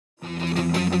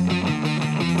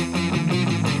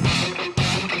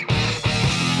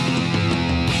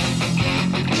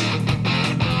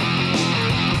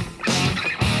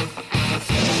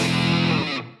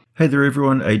Hey there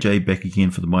everyone, AJ back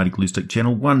again for the Mighty Glue Stick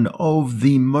channel. One of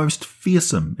the most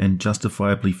fearsome and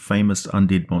justifiably famous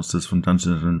undead monsters from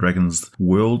Dungeons & Dragons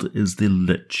world is the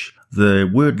Lich. The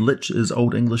word Lich is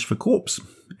Old English for corpse,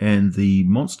 and the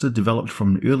monster developed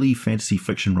from early fantasy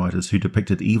fiction writers who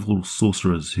depicted evil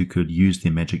sorcerers who could use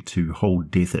their magic to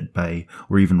hold death at bay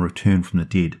or even return from the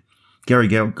dead. Gary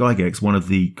Gygax, one of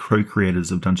the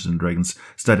co-creators of Dungeons & Dragons,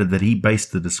 stated that he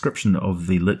based the description of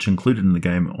the Lich included in the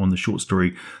game on the short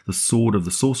story The Sword of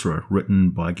the Sorcerer, written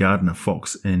by Gardner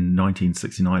Fox in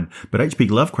 1969. But H.P.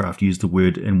 Lovecraft used the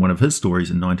word in one of his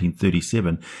stories in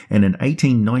 1937, and in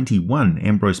 1891,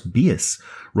 Ambrose Bierce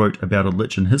wrote about a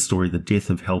Lich in his story, The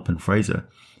Death of Halpin Fraser.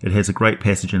 It has a great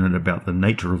passage in it about the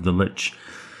nature of the Lich.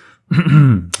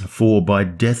 For by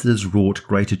death is wrought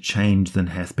greater change than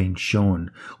hath been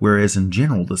shown, whereas in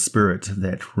general the spirit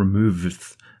that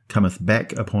removeth cometh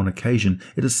back upon occasion,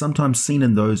 it is sometimes seen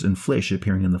in those in flesh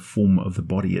appearing in the form of the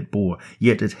body it bore.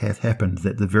 Yet it hath happened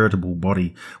that the veritable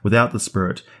body without the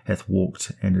spirit hath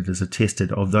walked, and it is attested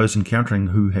of those encountering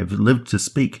who have lived to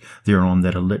speak thereon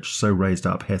that a Lich so raised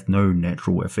up hath no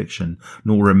natural affection,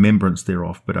 nor remembrance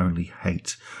thereof, but only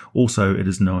hate. Also it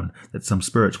is known that some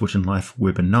spirits which in life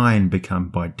were benign become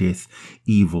by death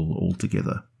evil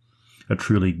altogether. A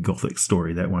truly gothic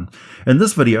story, that one. In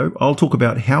this video, I'll talk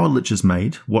about how a Lich is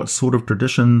made, what sort of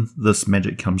tradition this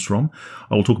magic comes from.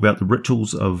 I'll talk about the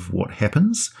rituals of what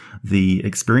happens, the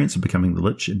experience of becoming the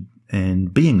Lich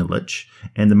and being a Lich,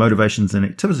 and the motivations and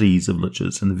activities of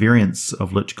Liches, and the variants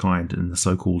of Lich kind and the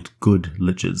so-called good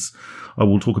Liches. I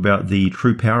will talk about the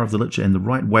true power of the Lich and the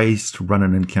right ways to run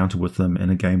an encounter with them in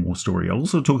a game or story. I'll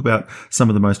also talk about some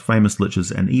of the most famous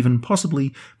Liches and even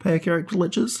possibly player character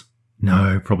Liches.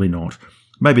 No, probably not.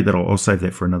 Maybe I'll save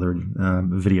that for another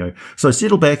video. So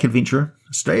settle back, adventurer,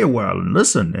 stay a while and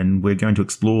listen, and we're going to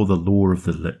explore the lore of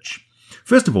the Lich.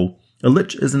 First of all, a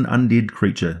Lich is an undead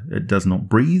creature. It does not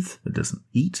breathe, it doesn't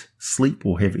eat, sleep,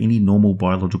 or have any normal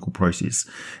biological process.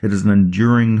 It is an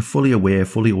enduring, fully aware,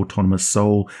 fully autonomous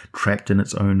soul trapped in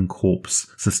its own corpse,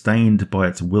 sustained by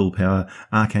its willpower,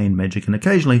 arcane magic, and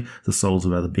occasionally the souls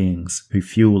of other beings who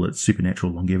fuel its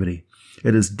supernatural longevity.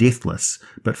 It is deathless,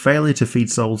 but failure to feed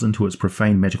souls into its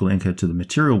profane magical anchor to the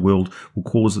material world will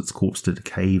cause its corpse to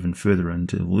decay even further,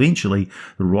 until eventually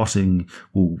the rotting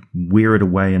will wear it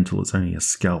away until it's only a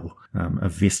skull, a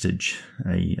vestige,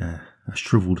 a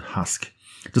shriveled husk.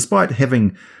 Despite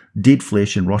having dead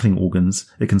flesh and rotting organs,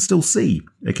 it can still see,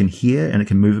 it can hear, and it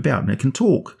can move about, and it can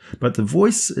talk. But the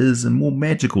voice is more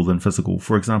magical than physical.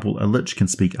 For example, a Lich can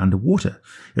speak underwater.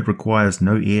 It requires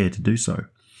no air to do so.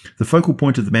 The focal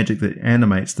point of the magic that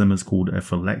animates them is called a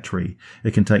phylactery.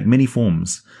 It can take many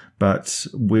forms, but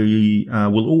we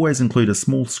will always include a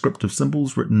small script of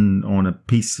symbols written on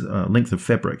a length of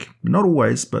fabric. Not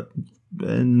always, but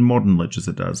in modern liches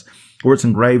it does. Or it's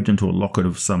engraved into a locket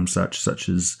of some such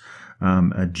as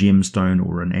a gemstone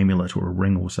or an amulet or a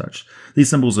ring or such. These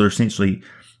symbols are essentially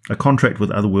a contract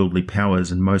with otherworldly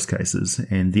powers in most cases,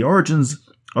 and the origins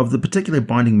of the particular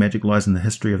binding magic lies in the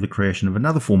history of the creation of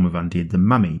another form of undead, the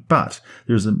mummy. But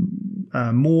there's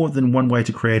more than one way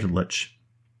to create a Lich,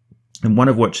 and one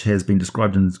of which has been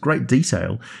described in great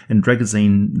detail in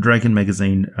Dragon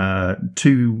Magazine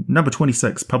number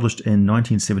 26, published in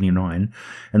 1979.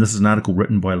 And this is an article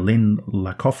written by Len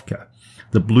Lakofka,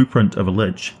 The Blueprint of a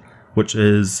Lich, which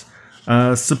is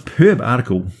a superb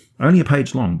article, only a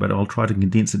page long, but I'll try to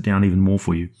condense it down even more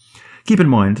for you. Keep in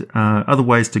mind, other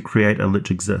ways to create a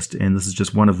Lich exist, and this is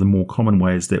just one of the more common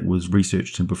ways that was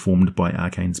researched and performed by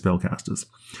arcane spellcasters.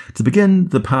 To begin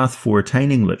the path for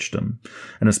attaining Lichdom,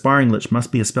 an aspiring Lich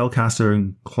must be a spellcaster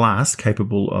in class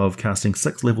capable of casting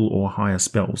 6th level or higher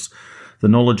spells. The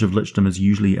knowledge of Lichdom is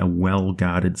usually a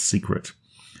well-guarded secret.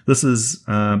 There is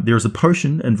a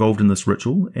potion involved in this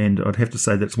ritual, and I'd have to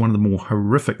say that's one of the more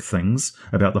horrific things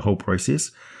about the whole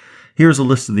process. Here is a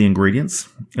list of the ingredients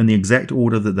in the exact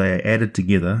order that they are added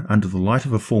together under the light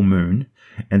of a full moon,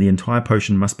 and the entire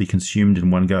potion must be consumed in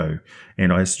one go.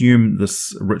 And I assume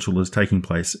this ritual is taking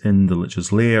place in the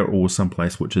Lich's lair or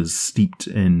someplace which is steeped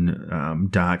in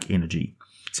dark energy,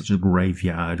 such as a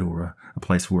graveyard or a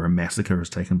place where a massacre has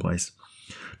taken place.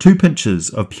 2 pinches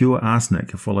of pure arsenic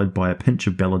followed by a pinch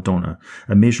of belladonna,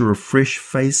 a measure of fresh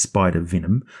phase spider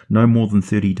venom no more than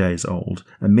 30 days old,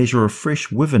 a measure of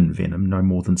fresh wyvern venom no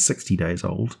more than 60 days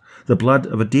old, the blood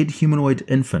of a dead humanoid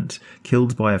infant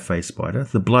killed by a phase spider,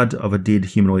 the blood of a dead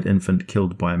humanoid infant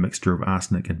killed by a mixture of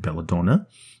arsenic and belladonna,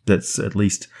 that's at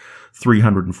least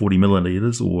 340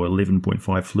 milliliters or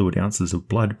 11.5 fluid ounces of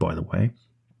blood, by the way,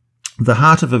 The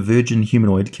heart of a virgin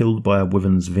humanoid killed by a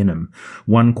wyvern's venom,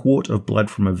 1 quart of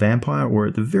blood from a vampire, or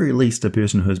at the very least a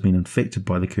person who has been infected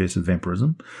by the curse of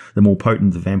vampirism. The more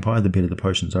potent the vampire, the better the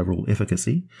potion's overall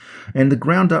efficacy. And the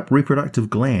ground up reproductive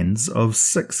glands of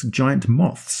 6 giant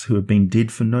moths who have been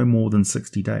dead for no more than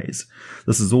 60 days.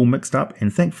 This is all mixed up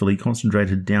and thankfully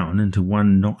concentrated down into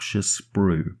one noxious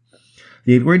brew.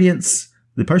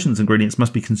 The potion's ingredients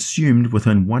must be consumed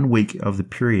within 1 week of the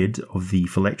period of the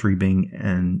phylactery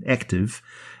being active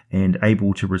and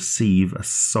able to receive a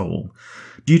soul.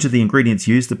 Due to the ingredients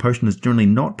used, the potion is generally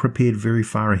not prepared very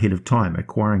far ahead of time.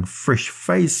 Acquiring fresh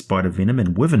phase spider venom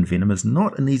and wyvern venom is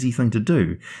not an easy thing to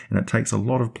do, and it takes a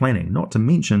lot of planning, not to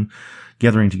mention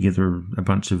gathering together a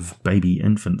bunch of baby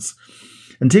infants.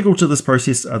 Integral to this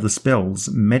process are the spells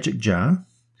Magic Jar,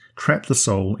 Trap the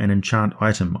Soul, and Enchant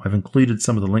Item. I've included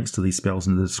some of the links to these spells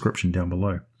in the description down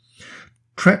below.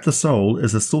 Trap the Soul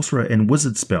is a sorcerer and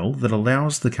wizard spell that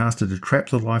allows the caster to trap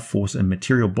the life force and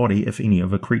material body, if any,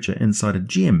 of a creature inside a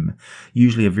gem,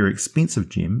 usually a very expensive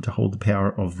gem, to hold the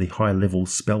power of the high-level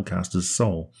spellcaster's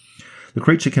soul. The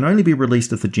creature can only be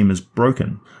released if the gem is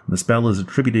broken. The spell is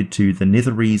attributed to the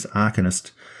Netherese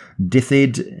arcanist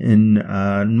Deathhead in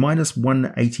minus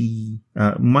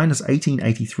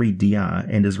 1883 DR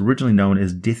and is originally known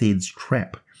as Deathhead's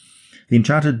Trap. The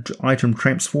enchanted item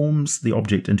transforms the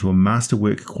object into a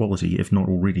masterwork quality, if not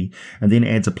already, and then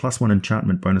adds a +1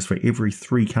 enchantment bonus for every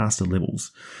 3 caster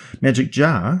levels. Magic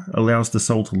Jar allows the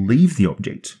soul to leave the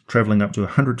object, travelling up to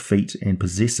 100 feet and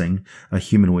possessing a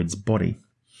humanoid's body.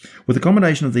 With a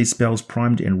combination of these spells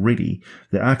primed and ready,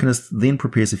 the Arcanist then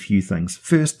prepares a few things.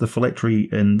 First, the phylactery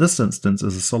in this instance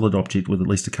is a solid object with at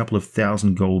least a couple of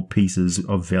 1,000 gold pieces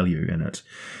of value in it.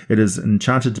 It is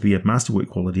enchanted to be of masterwork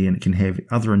quality and it can have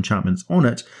other enchantments on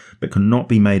it, but cannot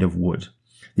be made of wood.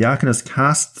 The Arcanist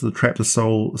casts the Trap the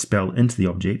Soul spell into the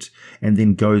object and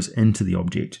then goes into the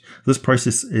object. This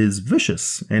process is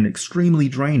vicious and extremely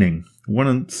draining.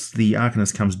 Once the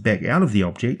Arcanist comes back out of the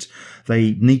object,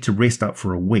 they need to rest up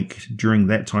for a week. During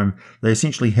that time, they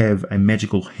essentially have a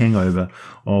magical hangover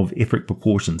of epic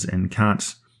proportions and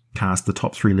can't cast the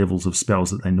top 3 levels of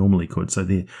spells that they normally could. So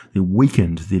they're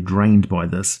weakened, they're drained by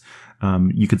this.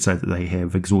 You could say that they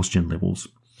have exhaustion levels.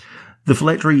 The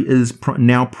phylactery is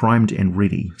now primed and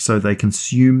ready, so they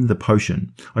consume the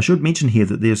potion. I should mention here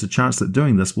that there's a chance that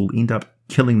doing this will end up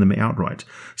killing them outright,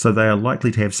 so they are likely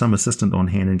to have some assistant on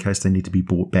hand in case they need to be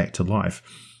brought back to life.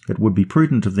 It would be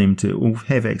prudent of them to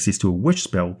have access to a wish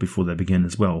spell before they begin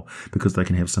as well, because they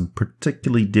can have some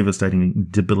particularly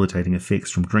debilitating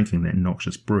effects from drinking that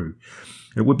noxious brew.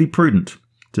 It would be prudent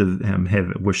to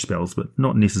have wish spells, but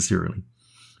not necessarily.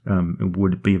 It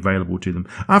would be available to them.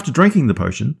 After drinking the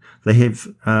potion, they have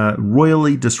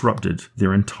royally disrupted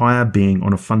their entire being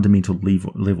on a fundamental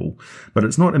level, but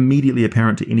it's not immediately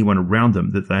apparent to anyone around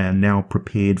them that they are now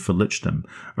prepared for lichdom.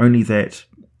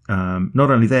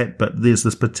 Not only that, but there's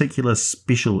this particular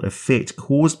special effect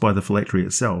caused by the phylactery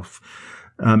itself,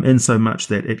 in so much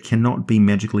that it cannot be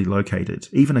magically located.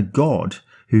 Even a god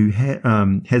who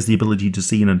has the ability to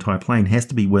see an entire plane has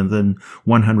to be within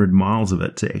 100 miles of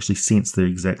it to actually sense the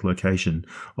exact location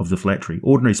of the phylactery.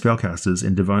 Ordinary spellcasters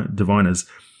and diviners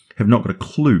have not got a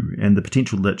clue, and the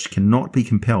potential lich cannot be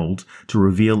compelled to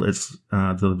reveal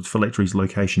the phylactery's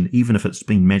location, even if it's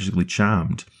been magically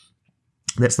charmed.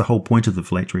 That's the whole point of the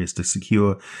phylactery, is to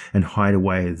secure and hide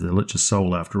away the lich's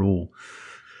soul after all.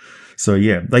 So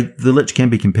yeah, the Lich can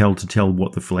be compelled to tell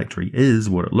what the phylactery is,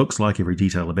 what it looks like, every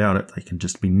detail about it. They can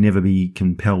just never be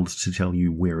compelled to tell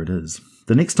you where it is.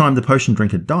 The next time the potion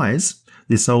drinker dies,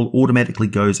 their soul automatically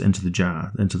goes into the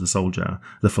soul jar,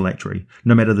 the phylactery.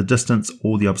 No matter the distance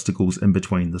or the obstacles in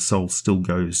between, the soul still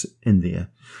goes in there.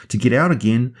 To get out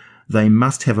again, they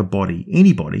must have a body,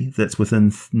 anybody that's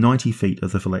within 90 feet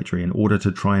of the phylactery, in order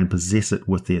to try and possess it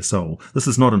with their soul. This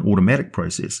is not an automatic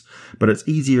process, but it's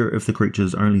easier if the creature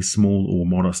is only small or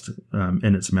modest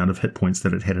in its amount of hit points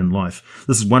that it had in life.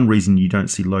 This is one reason you don't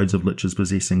see loads of liches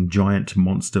possessing giant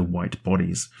monster white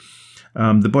bodies.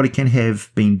 The body can have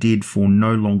been dead for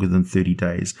no longer than 30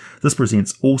 days. This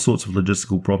presents all sorts of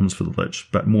logistical problems for the Lich,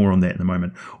 but more on that in a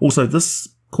moment. Also, this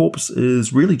corpse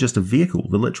is really just a vehicle.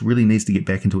 The Lich really needs to get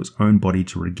back into its own body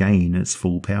to regain its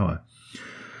full power.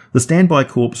 The standby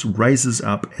corpse raises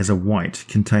up as a wight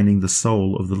containing the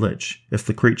soul of the Lich. If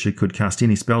the creature could cast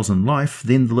any spells in life,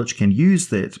 then the Lich can use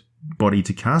that body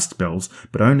to cast spells,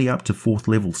 but only up to 4th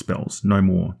level spells, no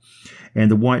more.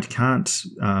 And the wight can't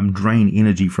drain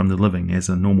energy from the living as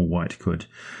a normal wight could.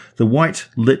 The wight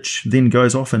Lich then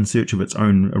goes off in search of its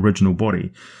own original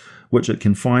body. which it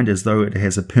can find as though it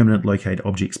has a permanent locate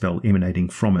object spell emanating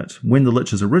from it. When the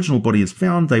Lich's original body is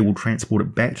found, they will transport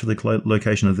it back to the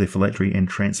location of their phylactery and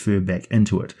transfer back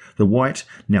into it. The white,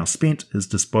 now spent, is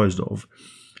disposed of.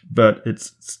 But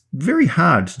it's very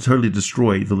hard to totally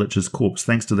destroy the Lich's corpse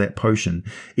thanks to that potion.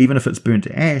 Even if it's burnt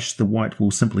to ash, the white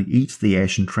will simply eat the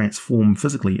ash and transform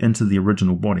physically into the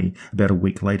original body about a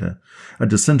week later. A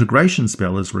disintegration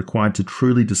spell is required to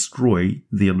truly destroy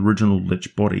the original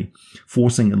Lich body,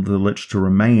 forcing the Lich to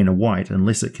remain a white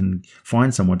unless it can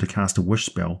find someone to cast a wish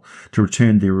spell to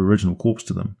return their original corpse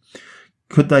to them.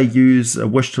 Could they use a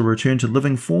wish to return to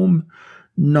living form?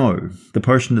 No, the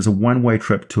potion is a one-way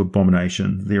trip to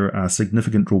abomination. There are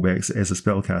significant drawbacks as a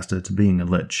spellcaster to being a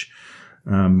Lich.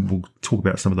 We'll talk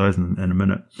about some of those in a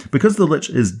minute. Because the Lich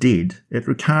is dead, it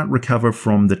can't recover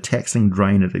from the taxing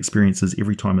drain it experiences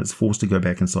every time it's forced to go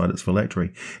back inside its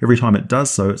phylactery. Every time it does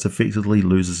so, it effectively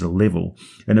loses a level.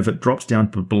 And if it drops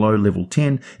down to below level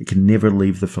 10, it can never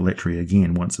leave the phylactery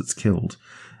again once it's killed.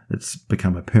 It's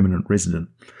become a permanent resident.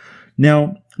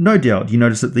 Now, no doubt you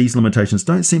notice that these limitations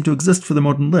don't seem to exist for the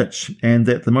modern Lich, and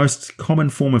that the most common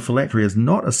form of phylactery is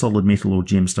not a solid metal or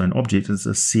gemstone object, it's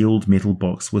a sealed metal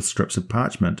box with strips of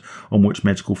parchment on which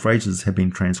magical phrases have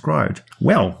been transcribed.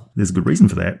 Well, there's a good reason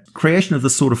for that. Creation of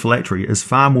this sort of phylactery is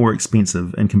far more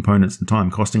expensive in components and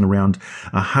time, costing around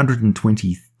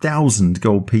 120,000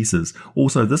 gold pieces.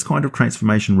 Also, this kind of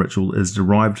transformation ritual is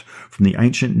derived from the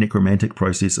ancient necromantic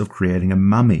process of creating a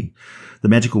mummy. The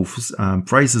magical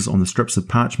phrases on the strips of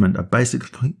parchment are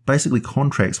basically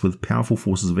contracts with powerful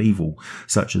forces of evil,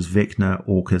 such as Vecna,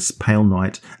 Orcus, Pale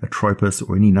Knight, Atropos,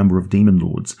 or any number of demon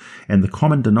lords, and the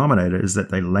common denominator is that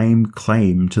they lay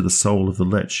claim to the soul of the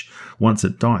Lich once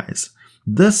it dies.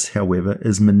 This, however,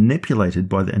 is manipulated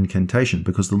by the incantation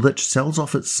because the Lich sells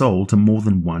off its soul to more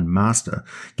than one master,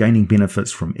 gaining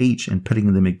benefits from each and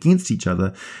pitting them against each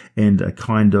other in a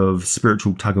kind of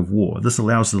spiritual tug of war. This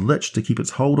allows the Lich to keep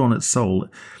its hold on its soul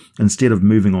instead of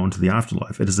moving on to the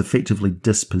afterlife. It is effectively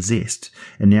dispossessed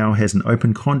and now has an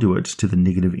open conduit to the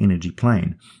negative energy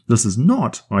plane. This is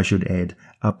not, I should add,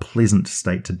 a pleasant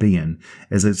state to be in,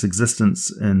 as its existence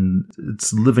and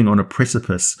its living on a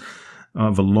precipice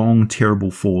of a long,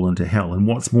 terrible fall into hell. And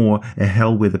what's more, a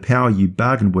hell where the power you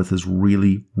bargained with is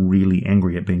really, really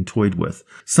angry at being toyed with.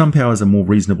 Some powers are more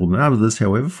reasonable than others,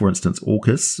 however. For instance,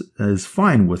 Orcus is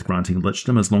fine with granting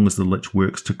Lichdom as long as the Lich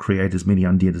works to create as many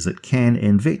undead as it can,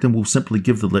 and Vecna will simply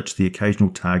give the Lich the occasional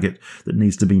target that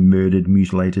needs to be murdered,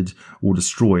 mutilated, or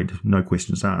destroyed, no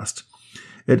questions asked.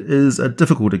 It is a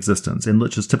difficult existence, and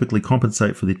Liches typically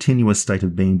compensate for their tenuous state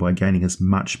of being by gaining as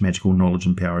much magical knowledge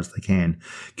and power as they can,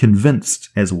 convinced,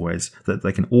 as always, that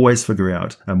they can always figure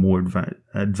out a more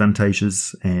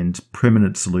advantageous and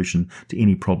permanent solution to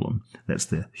any problem. That's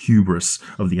the hubris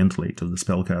of the intellect of the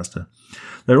spellcaster.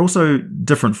 There are also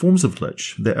different forms of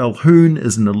Lich. The Alhoon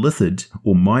is an Illithid,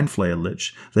 or Mind Flayer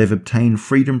Lich. They have obtained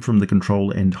freedom from the control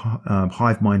and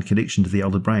hive mind connection to the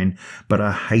Elder Brain, but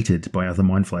are hated by other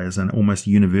Mind Flayers and almost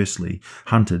universally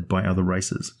hunted by other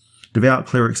races. Devout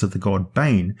clerics of the god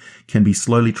Bane can be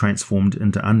slowly transformed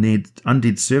into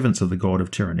undead servants of the god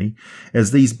of tyranny.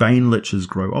 As these Bane Liches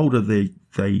grow older, they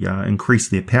increase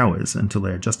their powers until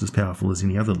they are just as powerful as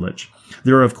any other Lich.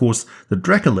 There are, of course, the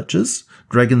Draka Liches,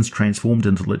 dragons transformed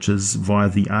into Liches via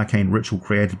the arcane ritual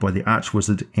created by the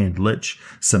Archwizard and Lich,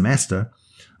 Samaster.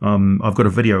 I've got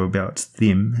a video about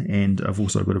them, and I've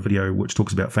also got a video which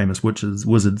talks about famous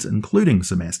wizards, including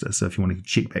Samaster, so if you want to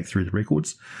check back through the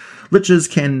records. Liches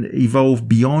can evolve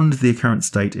beyond their current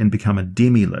state and become a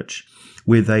demi-lich,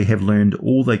 where they have learned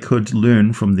all they could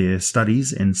learn from their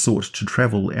studies and sought to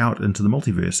travel out into the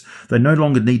multiverse. They no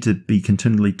longer need to be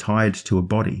continually tied to a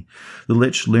body. The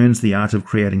Lich learns the art of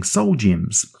creating soul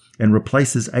gems and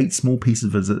replaces 8 small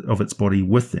pieces of its body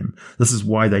with them. This is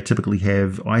why they typically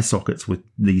have eye sockets with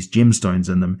these gemstones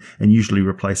in them and usually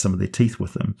replace some of their teeth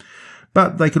with them.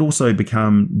 But they could also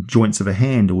become joints of a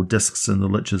hand or discs in the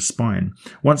Lich's spine.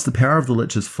 Once the power of the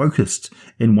Lich is focused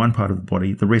in one part of the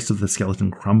body, the rest of the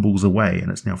skeleton crumbles away and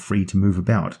it's now free to move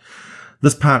about.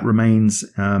 This part remains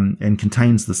and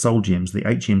contains the soul gems, the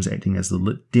 8 gems acting as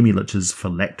the demi-Lich's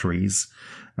phylacteries.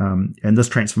 And this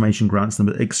transformation grants them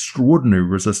extraordinary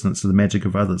resistance to the magic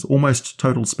of others, almost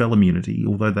total spell immunity,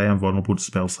 although they are vulnerable to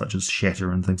spells such as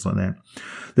Shatter and things like that.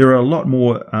 They're a lot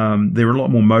more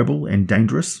mobile and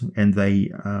dangerous, and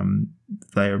they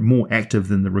are more active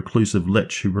than the reclusive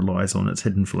Lich who relies on its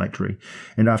hidden phylactery.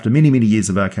 And after many, many years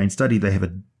of arcane study, they have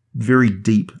a very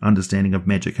deep understanding of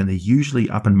magic, and they're usually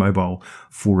up and mobile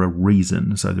for a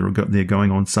reason. So they're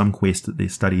going on some quest that their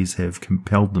studies have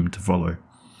compelled them to follow.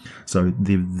 So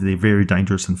they're very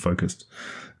dangerous and focused.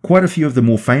 Quite a few of the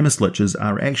more famous liches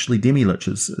are actually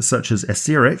demi-liches, such as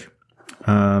Acererak,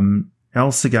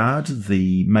 Alsigard,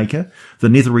 the Maker, the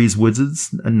Netherese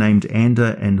wizards named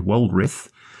Ander and Waldreth,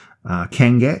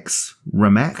 Kangax,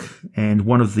 Ramak, and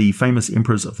one of the famous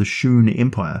emperors of the Shun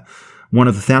Empire. One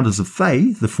of the founders of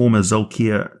Thay, the former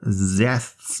Zolkir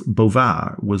Zath's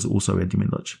Bovar, was also a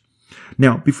demi-lich.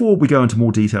 Now, before we go into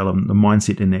more detail on the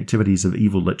mindset and activities of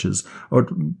evil liches, I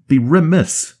would be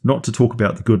remiss not to talk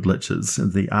about the good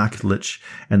liches, the Arch Lich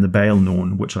and the Baal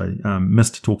Norn, which I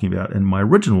missed talking about in my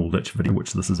original Lich video,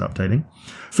 which this is updating.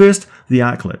 First, the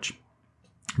Arch Lich.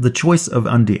 The choice of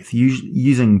undeath,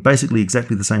 using basically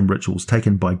exactly the same rituals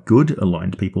taken by good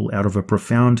aligned people out of a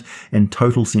profound and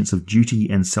total sense of duty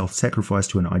and self-sacrifice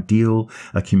to an ideal,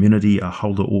 a community, a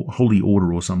holy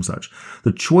order or some such.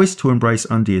 The choice to embrace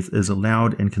undeath is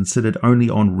allowed and considered only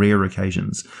on rare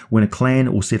occasions, when a clan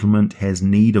or settlement has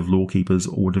need of lawkeepers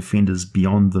or defenders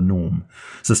beyond the norm.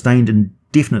 Sustained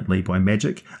indefinitely by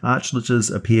magic,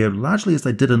 archliches appear largely as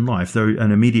they did in life, though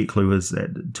an immediate clue is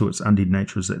that to its undead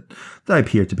nature is that they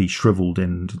appear to be shriveled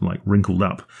and wrinkled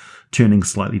up, turning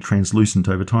slightly translucent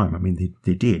over time. I mean,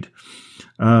 they're dead.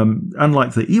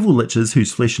 Unlike the evil liches,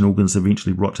 whose flesh and organs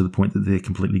eventually rot to the point that they're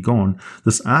completely gone,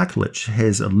 this Arch Lich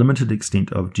has a limited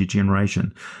extent of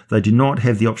degeneration. They do not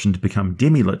have the option to become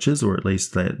demi-liches, or at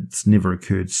least that's never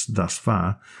occurred thus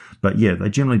far. But yeah, they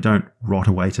generally don't rot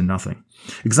away to nothing.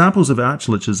 Examples of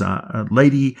archliches are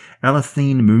Lady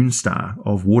Alathine Moonstar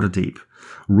of Waterdeep,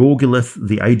 Rorgilith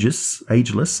the Ageless,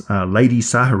 Lady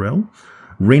Saharel,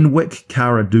 Renwick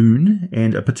Cara Dune,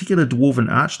 and a particular dwarven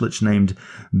archlich named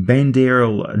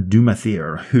Banderil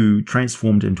Dumathir, who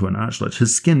transformed into an archlich.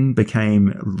 His skin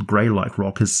became grey like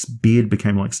rock, his beard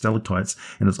became like stalactites,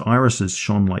 and his irises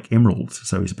shone like emeralds,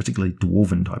 so he's a particularly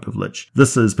dwarven type of lich.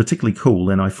 This is particularly cool,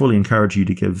 and I fully encourage you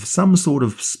to give some sort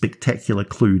of spectacular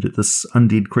clue that this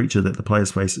undead creature that the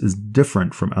players face is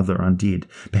different from other undead.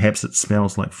 Perhaps it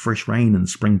smells like fresh rain and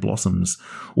spring blossoms,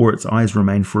 or its eyes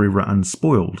remain forever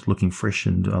unspoiled, looking fresh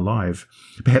and alive.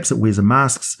 Perhaps it wears a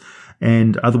mask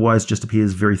and otherwise just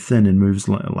appears very thin and moves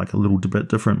like a little bit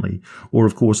differently. Or,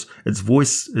 of course, its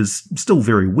voice is still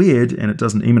very weird and it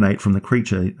doesn't emanate from the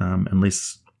creature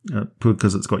unless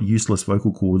because it's got useless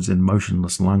vocal cords and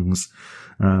motionless lungs.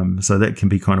 So that can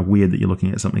be kind of weird that you're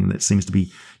looking at something that seems to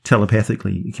be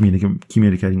telepathically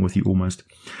communicating with you almost.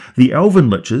 The Elven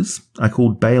Liches are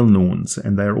called Baal Norns,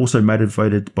 and they are also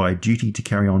motivated by duty to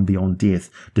carry on beyond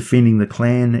death, defending the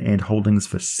clan and holdings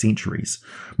for centuries.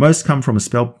 Most come from a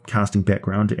spell-casting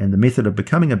background, and the method of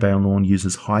becoming a Baal Norn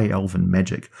uses high elven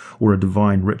magic, or a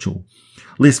divine ritual.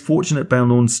 Less fortunate Baal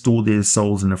Norns store their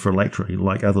souls in a phylactery,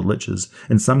 like other liches.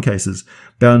 In some cases,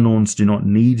 Baal Norns do not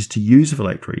need to use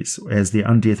phylacteries, as their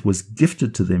undeath was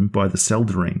gifted to them by the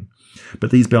Seldarine.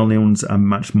 But these Baal Norns are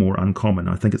much more uncommon.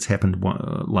 I think it's happened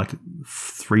like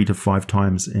 3 to 5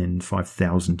 times in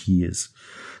 5,000 years.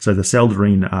 So the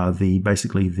Seldarine are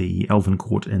basically the Elven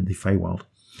Court and the Feywild.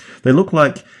 They look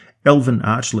like Elven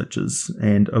archliches,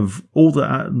 and of all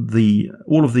of the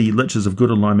liches of good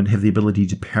alignment have the ability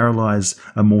to paralyze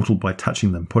a mortal by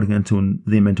touching them, putting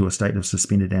them into a state of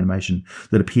suspended animation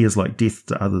that appears like death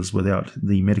to others without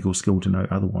the medical skill to know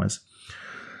otherwise.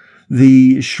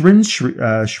 The Srinshi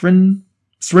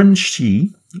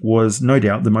was no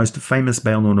doubt the most famous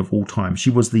Baal Norn of all time. She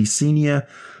was the senior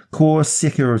Kor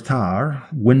Sekiratar,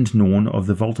 Wind Norn of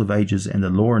the Vault of Ages, and the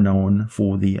Laura Norn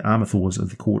for the Armathors of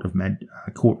the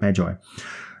Court Magi.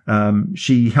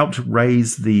 She helped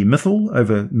raise the Mythal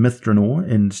over Mithranor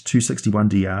in 261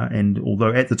 DR, and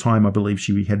although at the time I believe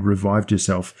she had revived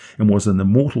herself and was in the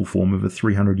mortal form of a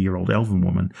 300-year-old elven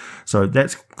woman. So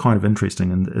that's kind of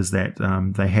interesting, is that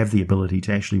they have the ability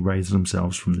to actually raise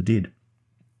themselves from the dead.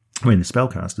 I mean, the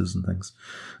spellcasters and things,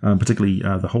 particularly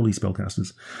the holy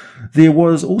spellcasters. There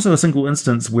was also a single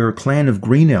instance where a clan of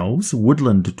green elves,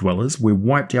 woodland dwellers, were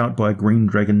wiped out by a green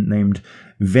dragon named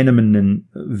Venom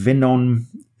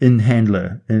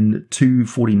Inhandler in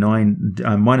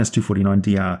minus 249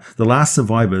 DR. The last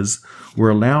survivors were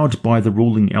allowed by the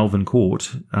ruling Elven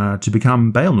Court to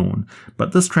become Baal Norn,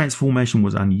 but this transformation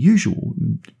was unusual.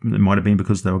 It might have been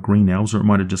because they were green elves, or it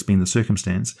might have just been the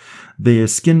circumstance. Their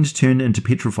skin turned into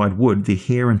petrified wood, their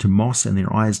hair into moss, and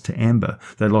their eyes to amber.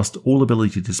 They lost all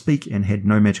ability to speak and had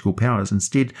no magical powers.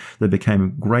 Instead, they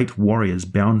became great warriors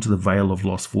bound to the Veil of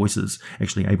Lost Voices,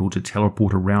 actually able to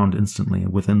teleport around instantly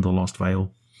within the Lost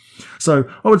Veil. So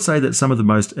I would say that some of the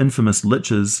most infamous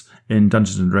liches in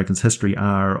Dungeons & Dragons history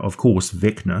are, of course,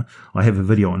 Vecna. I have a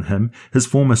video on him. His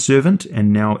former servant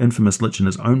and now infamous lich in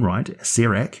his own right,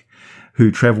 Acererak. who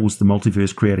travels the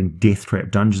multiverse creating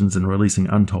death-trap dungeons and releasing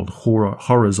untold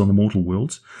horrors on the mortal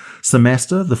worlds.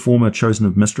 Samaster, the former chosen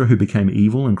of Mystra, who became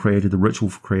evil and created the ritual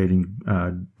for creating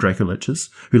Draco-Liches,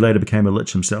 who later became a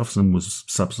Lich himself and was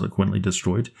subsequently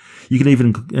destroyed. You can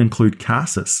even include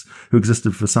Karsus, who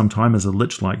existed for some time as a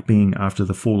Lich-like being after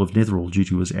the fall of Netheril due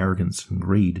to his arrogance and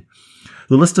greed.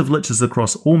 The list of Liches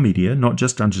across all media, not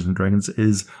just Dungeons & Dragons,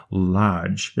 is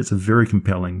large. It's a very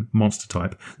compelling monster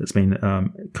type that's been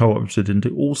co-opted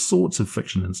into all sorts of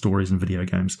fiction and stories and video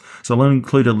games. So I'll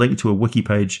include a link to a wiki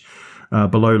page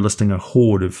below listing a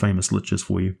horde of famous Liches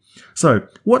for you. So,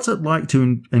 what's it like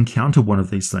to encounter one of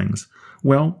these things?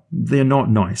 Well, they're not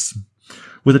nice.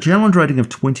 With a challenge rating of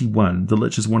 21, the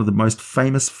Lich is one of the most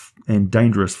famous and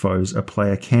dangerous foes a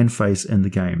player can face in the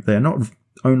game. They are not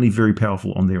only very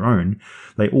powerful on their own,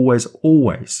 they always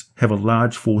have a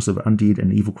large force of undead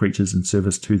and evil creatures in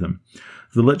service to them.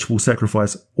 The Lich will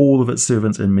sacrifice all of its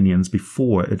servants and minions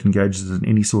before it engages in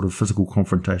any sort of physical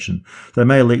confrontation. They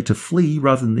may elect to flee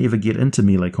rather than ever get into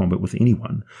melee combat with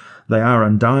anyone. They are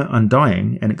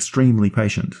undying and extremely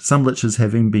patient. Some Liches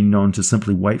have even been known to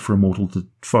simply wait for a mortal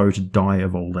foe to die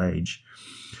of old age.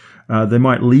 They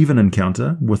might leave an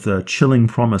encounter with a chilling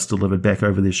promise delivered back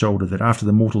over their shoulder that after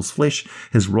the mortal's flesh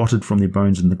has rotted from their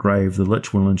bones in the grave, the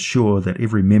Lich will ensure that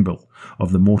every member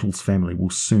of the mortal's family will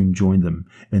soon join them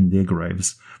in their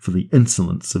graves for the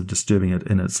insolence of disturbing it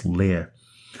in its lair.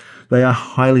 They are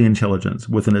highly intelligent,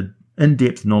 with an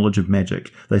in-depth knowledge of magic.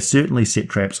 They certainly set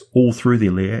traps all through their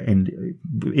lair and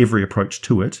every approach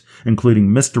to it, including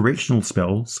misdirectional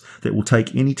spells that will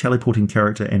take any teleporting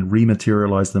character and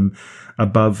rematerialize them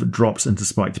above drops into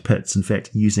spiked pits. In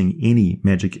fact, using any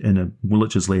magic in a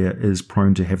Lich's lair is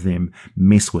prone to have them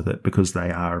mess with it because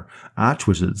they are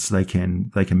archwizards. They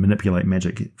can manipulate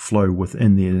magic flow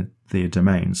within their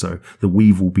domain, so the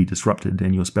weave will be disrupted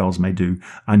and your spells may do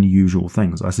unusual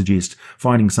things. I suggest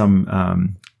finding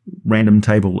some random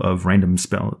table of random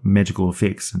magical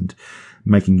effects and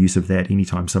making use of that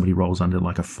anytime somebody rolls under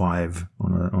like a 5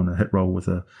 on a hit roll with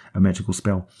a magical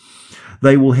spell.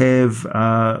 They will have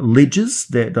ledges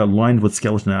that are lined with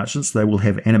skeleton arches. They will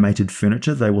have animated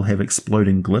furniture. They will have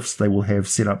exploding glyphs. They will have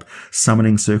set up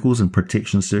summoning circles and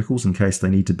protection circles in case they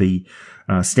need to be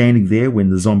standing there when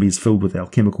the zombies filled with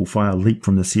alchemical fire leap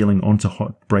from the ceiling onto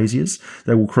hot braziers.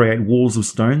 They will create walls of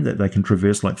stone that they can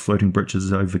traverse like floating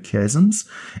bridges over chasms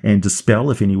and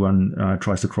dispel if anyone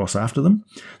tries to cross after them.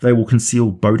 They will conceal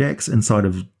bodaks inside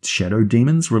of shadow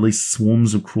demons, release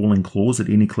swarms of crawling claws at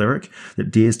any cleric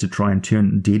that dares to try and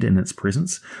turn dead in its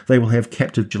presence. They will have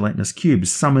captive gelatinous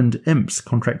cubes, summoned imps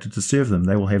contracted to serve them.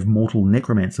 They will have mortal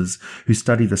necromancers who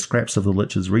study the scraps of the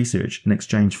Lich's research in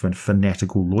exchange for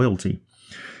fanatical loyalty.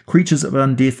 Creatures of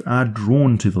undeath are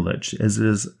drawn to the Lich, as it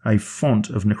is a font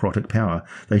of necrotic power.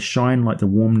 They shine like the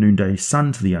warm noonday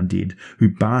sun to the undead, who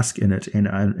bask in it and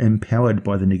are empowered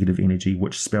by the negative energy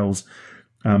which spells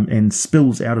and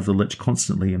spills out of the Lich,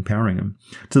 constantly empowering him.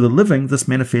 To the living, this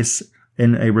manifests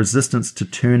in a resistance to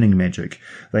turning magic.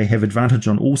 They have advantage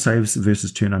on all saves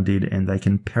versus turn undead, and they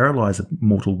can paralyze a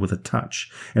mortal with a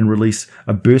touch and release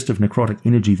a burst of necrotic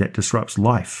energy that disrupts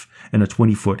life in a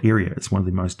 20-foot area. It's one of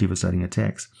the most devastating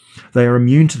attacks. They are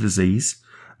immune to disease,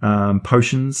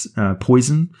 potions,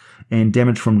 poison, and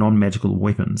damage from non-magical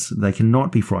weapons. They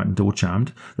cannot be frightened or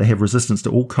charmed. They have resistance to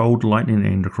all cold, lightning,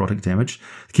 and necrotic damage.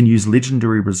 They can use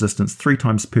legendary resistance 3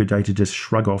 times per day to just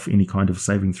shrug off any kind of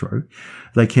saving throw.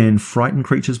 They can frighten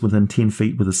creatures within 10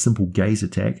 feet with a simple gaze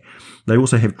attack. They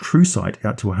also have true sight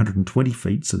out to 120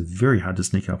 feet, so they're very hard to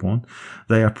sneak up on.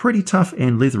 They are pretty tough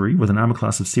and leathery with an armor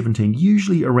class of 17,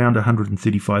 usually around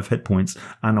 135 hit points,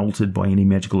 unaltered by any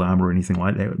magical armor or anything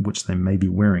like that, which they may be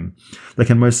wearing. They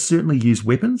can most certainly use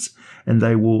weapons, and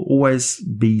they will always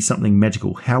be something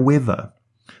magical. However,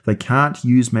 they can't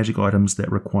use magic items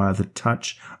that require the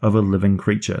touch of a living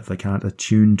creature. They can't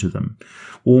attune to them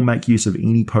or make use of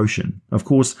any potion. Of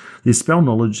course, their spell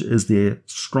knowledge is their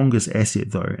strongest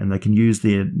asset though, and they can use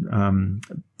their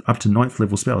up to 9th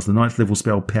level spells. The 9th level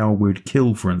spell Power Word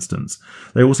Kill, for instance.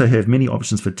 They also have many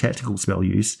options for tactical spell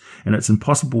use, and it's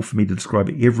impossible for me to describe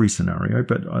every scenario,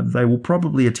 but they will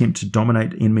probably attempt to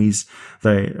dominate enemies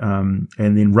and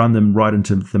then run them right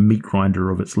into the meat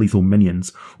grinder of its lethal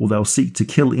minions, or they'll seek to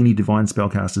kill any divine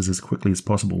spellcasters as quickly as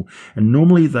possible. And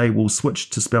normally they will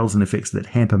switch to spells and effects that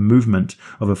hamper movement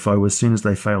of a foe as soon as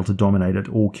they fail to dominate it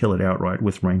or kill it outright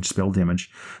with ranged spell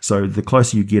damage. So the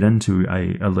closer you get into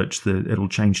a Lich, it'll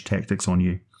change tactics on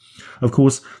you. Of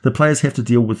course, the players have to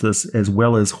deal with this as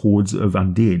well as hordes of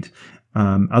undead.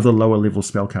 other lower level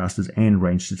spellcasters and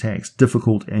ranged attacks,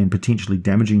 difficult and potentially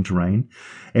damaging terrain,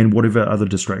 and whatever other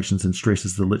distractions and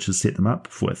stresses the Lich has set them up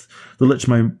with. The Lich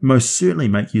may most certainly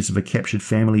make use of a captured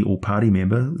family or party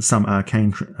member, some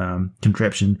arcane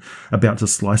contraption about to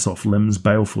slice off limbs,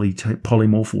 balefully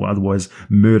polymorph or otherwise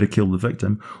murder kill the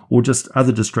victim, or just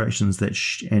other distractions that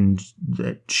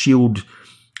shield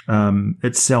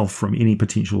itself from any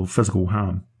potential physical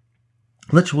harm.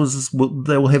 Lich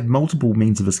they will have multiple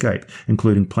means of escape,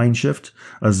 including plane shift,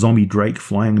 a zombie drake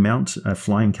flying mount, a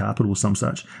flying carpet or some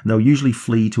such. They'll usually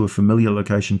flee to a familiar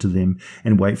location to them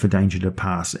and wait for danger to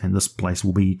pass, and this place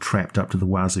will be trapped up to the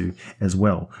wazoo as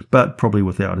well, but probably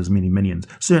without as many minions.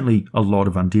 Certainly a lot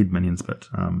of undead minions, but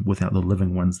without the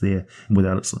living ones there, and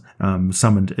without its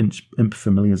summoned imp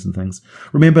familiars and things.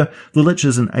 Remember, the Lich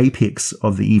is an apex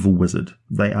of the evil wizard.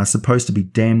 They are supposed to be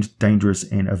damned dangerous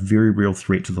and a very real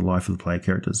threat to the life of the player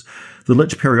characters. The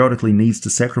Lich periodically needs to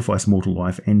sacrifice mortal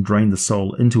life and drain the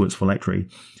soul into its phylactery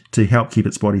to help keep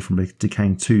its body from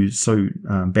decaying so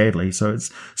badly, so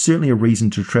it's certainly a reason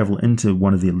to travel into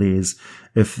one of their lairs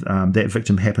if that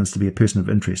victim happens to be a person of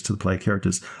interest to the player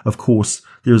characters. Of course,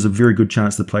 there is a very good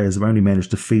chance the players have only managed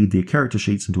to feed their character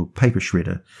sheets into a paper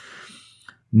shredder.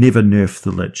 Never nerf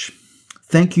the Lich.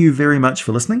 Thank you very much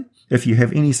for listening. If you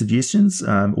have any suggestions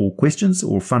or questions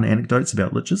or fun anecdotes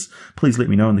about liches, please let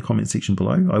me know in the comment section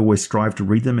below. I always strive to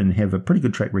read them and have a pretty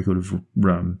good track record of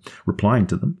replying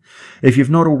to them. If you've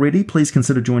not already, please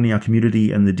consider joining our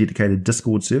community in the dedicated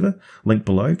Discord server, link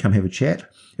below. Come have a chat.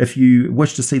 If you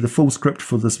wish to see the full script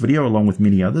for this video along with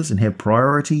many others and have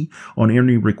priority on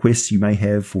any requests you may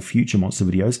have for future monster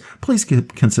videos, please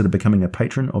consider becoming a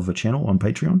patron of the channel on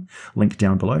Patreon, link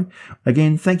down below.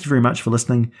 Again, thank you very much for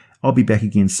listening. I'll be back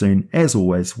again soon, as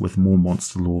always, with more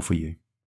monster lore for you.